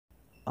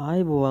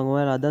ආයිබෝවන්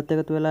ඔයාලා අදත්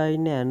එකතු වෙලා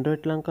ඉන්නේ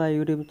Android ලංකා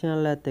YouTube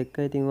channel එකත් එක්ක.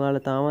 ඉතින්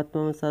ඔයාලා තාමත්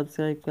මම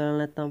subscribe කරලා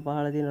නැත්නම්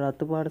පහළ තියෙන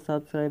රතු පාට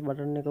subscribe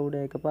button එක උඩ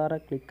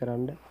එකපාරක් click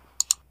කරන්න.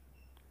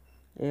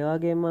 ඒ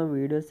වගේම මම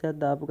videos එකක්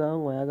දාපු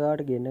ගමන් ඔයා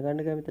ගාවට ගෙන්න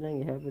ගන්න කැමති නම්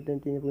එහා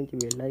පැත්තෙන් තියෙන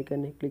පුංචි bell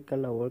icon එක click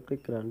කරලා all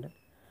click කරන්න.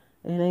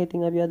 එහෙනම්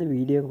ඉතින් අපි අද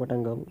වීඩියෝ එක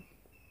පටන් ගමු.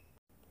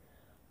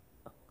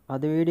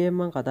 අද වීඩියෝ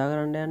එකෙන් මම කතා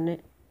කරන්න යන්නේ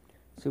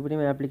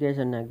Supreme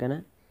application එකක් ගැන.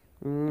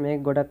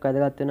 මේක ගොඩක්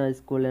වැදගත් වෙනවා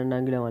ස්කූල් යන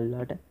නංගිලා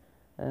මල්ලාට.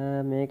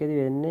 මේකෙදි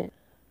වෙන්නේ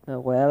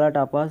ඔයාලට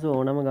අපහසු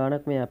ඕනම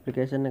ගානක් මේ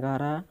ඇප්ලිකේෂන් එක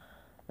හරහා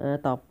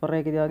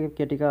තප්පරයකදී වගේ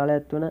කෙටි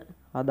කාලයක් තුන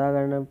හදා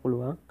ගන්න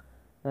පුළුවන්.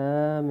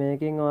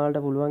 මේකෙන් ඔයාලට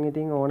පුළුවන්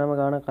ඉතින් ඕනම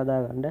ගානක් හදා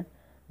ගන්න.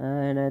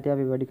 එහෙනම් ඉතින්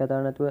අපි වැඩි කතා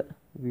නැතුව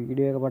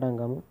වීඩියෝ එක පටන්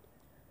ගමු.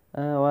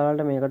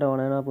 ඔයාලට මේකට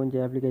ඕන වෙනවා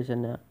පුංචි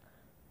ඇප්ලිකේෂන් එකක්.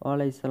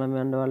 ඔයාලා ඉස්සලම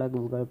යන්න ඔයාලා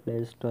Google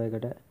Play Store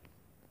එකට.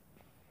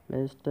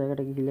 Play Store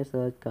එකට ගිහිල්ලා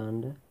search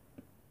කරන්න.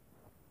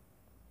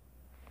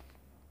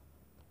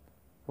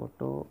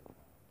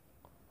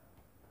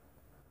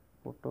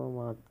 ෆොටෝ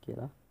මාත්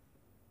කියලා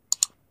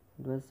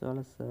ඊට පස්සේ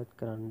ඔයාලා සර්ච්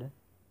කරන්න.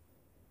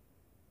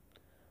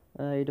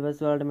 ඊට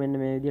පස්සේ ඔයාලට මෙන්න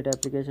මේ විදිහට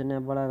ඇප්ලිකේෂන්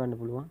එකක් බලා ගන්න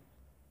පුළුවන්.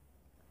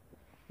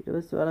 ඊට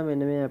පස්සේ ඔයාලා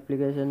මෙන්න මේ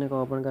ඇප්ලිකේෂන් එක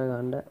ඕපන් කර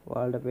ගන්න.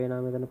 ඔයාලට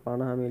පේනවා මෙතන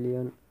 50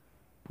 මිලියන්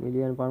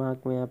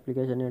 50ක් මේ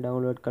ඇප්ලිකේෂන් එක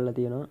ඩවුන්ලෝඩ් කරලා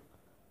තියෙනවා.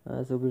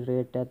 සුපිරි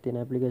රේට් එකක්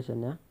තියෙන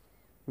ඇප්ලිකේෂන් එක.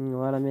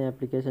 ඔයාලා මේ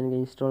ඇප්ලිකේෂන් එක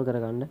ඉන්ස්ටෝල්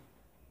කරගන්න.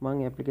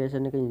 මම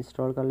ඇප්ලිකේෂන් එක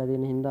ඉන්ස්ටෝල් කරලා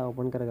තියෙන හින්දා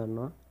ඕපන්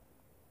කරගන්නවා.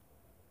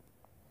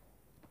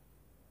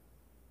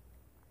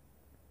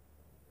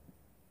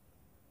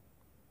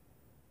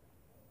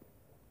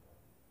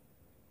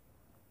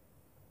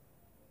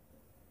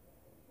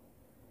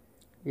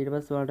 ඊට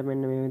පස්සේ ඔයාලට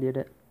මෙන්න මේ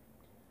විදිහට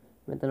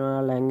මෙතන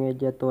ඔයාලා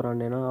ලැන්ග්වේජ් එකක්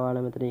තෝරන්න එනවා.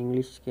 ඔයාලා මෙතන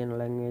ඉංග්‍රීසි කියන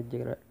ලැන්ග්වේජ්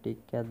එකට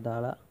ටික් එකක්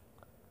දාලා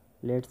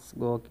let's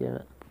go කියන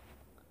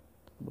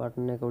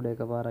බටන් එක උඩ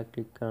එකපාරක්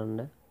ක්ලික් කරන්න.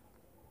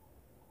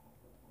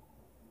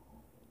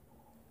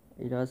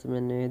 ඊට පස්සේ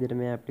මෙන්න මේ විදිහට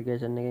මේ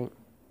ඇප්ලිකේෂන් එකෙන්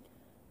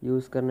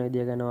යූස් කරන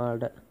විදිය ගැන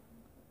ඔයාලට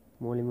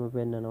මුලින්ම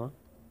පෙන්නනවා.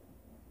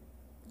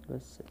 ඊට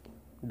පස්සේ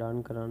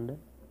done කරන්න.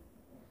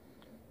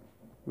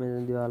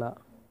 මෙතනදී ඔයාලා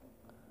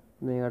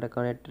මේකට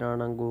කනෙක්ට් වෙනවා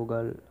නම්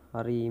Google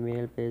හරි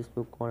email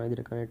Facebook ඕන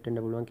විදිහට කනෙක්ට් වෙන්න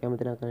පුළුවන්.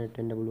 කැමති නම් කනෙක්ට්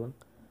වෙන්න පුළුවන්.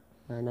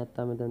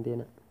 නැත්නම් මෙතන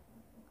තියෙන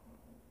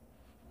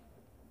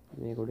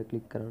මේක උඩ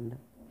ක්ලික් කරන්න.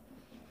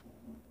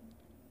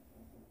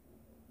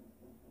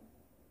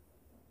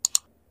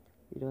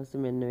 ඊට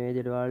පස්සේ මෙන්න මේ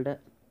විදිහට ඔයාලට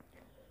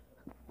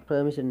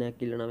permission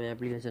එකක් ඉල්ලනවා මේ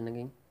application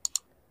එකෙන්.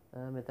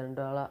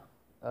 මෙතනට ඔයාලා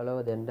allow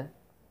දෙන්න.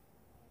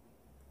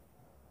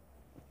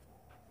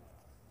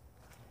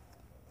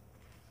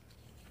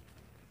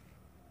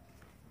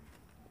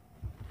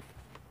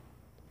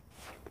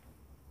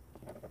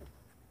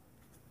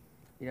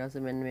 ඊට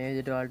පස්සේ මෙන්න මේ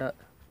විදිහට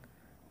ඔයාලට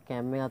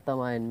කැම් එකක්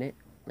තමයි එන්නේ.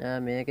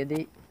 මේකෙදි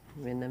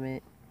මෙන්න මේ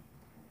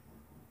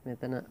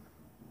මෙතන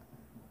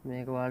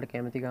මේක ඔයාලට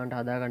කැමති ගානට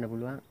හදා ගන්න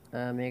පුළුවන්.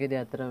 මේකෙදි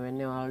ඇත්තටම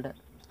වෙන්නේ ඔයාලට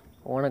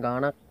ඕන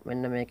ගානක්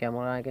මෙන්න මේ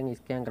කැමරා එකෙන්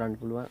ස්කෑන් කරන්න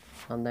පුළුවන්.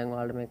 මම දැන්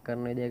ඔයාලට මේක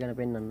කරන විදිය ගැන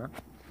පෙන්නන්නම්.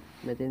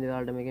 මෙතෙන්දී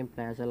ඔයාලට මේකෙන්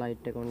ෆ්ලෑෂ්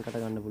ලයිට් එක ඔන් කර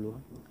ගන්න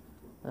පුළුවන්.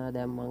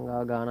 දැන් මං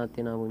ගාව ගානක්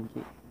තියෙනවා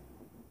පුංචි.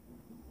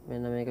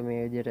 මෙන්න මේක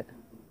මේ විදිහට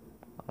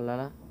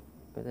අල්ලලා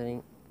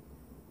මෙතනින්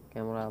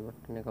කැමරා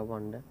බටන් එක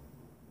වපන්න.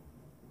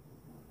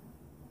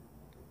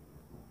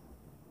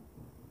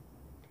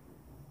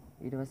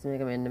 ඊට පස්සේ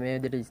මේක මෙන්න මේ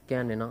විදිහට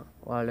ස්කෑන් වෙනවා.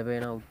 ඔයාලට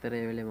පේන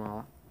උත්තරේ වෙලෙම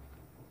ආවා.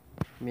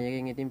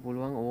 මේකෙන් ඉතින්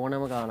පුළුවන්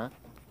ඕනම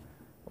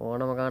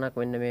ගානක්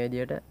වෙන්න මේ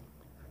විදිහට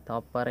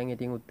තප්පරෙන්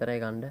ඉතින් උත්තරය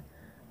ගන්න.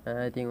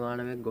 ඉතින්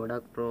ඔයාලට මේක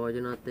ගොඩක්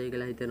ප්‍රයෝජනවත් වෙයි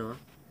කියලා හිතෙනවා.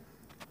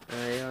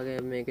 ඒ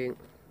වගේ මේකෙන්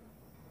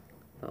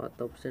තවත්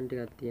ඔප්ෂන්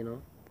ටිකක් තියෙනවා.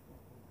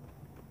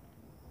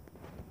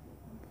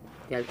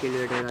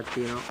 කැල්කියුලේටර් එකක්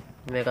තියෙනවා.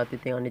 මේකත්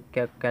ඉතින් අනිත්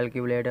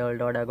කැල්කියුලේටර්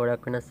වලට වඩා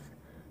ගොඩක් වෙනස්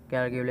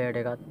කැල්කියුලේටර්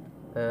එකක්.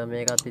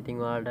 මේකත්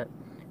ඉතින් ඔයාලට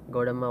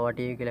ගොඩම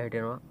වටී කියලා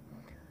හිතෙනවා.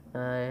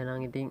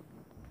 එහෙනම් ඉතින්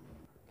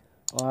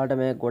ඔයාලට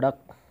මේ ගොඩක්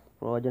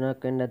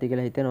ප්‍රයෝජනයක් වෙන්න ඇති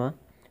කියලා හිතෙනවා.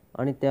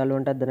 අනිත්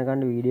යාළුවන්ටත්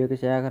දැනගන්න වීඩියෝ එක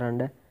ෂෙයා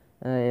කරන්න.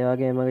 ඒ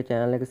වගේම මගේ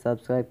channel එක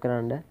subscribe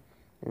කරන්න.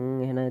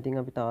 එහෙනම්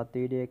ඉතින් අපි තවත්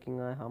වීඩියෝ එකකින්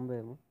ආයෙ හම්බ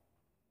වෙමු.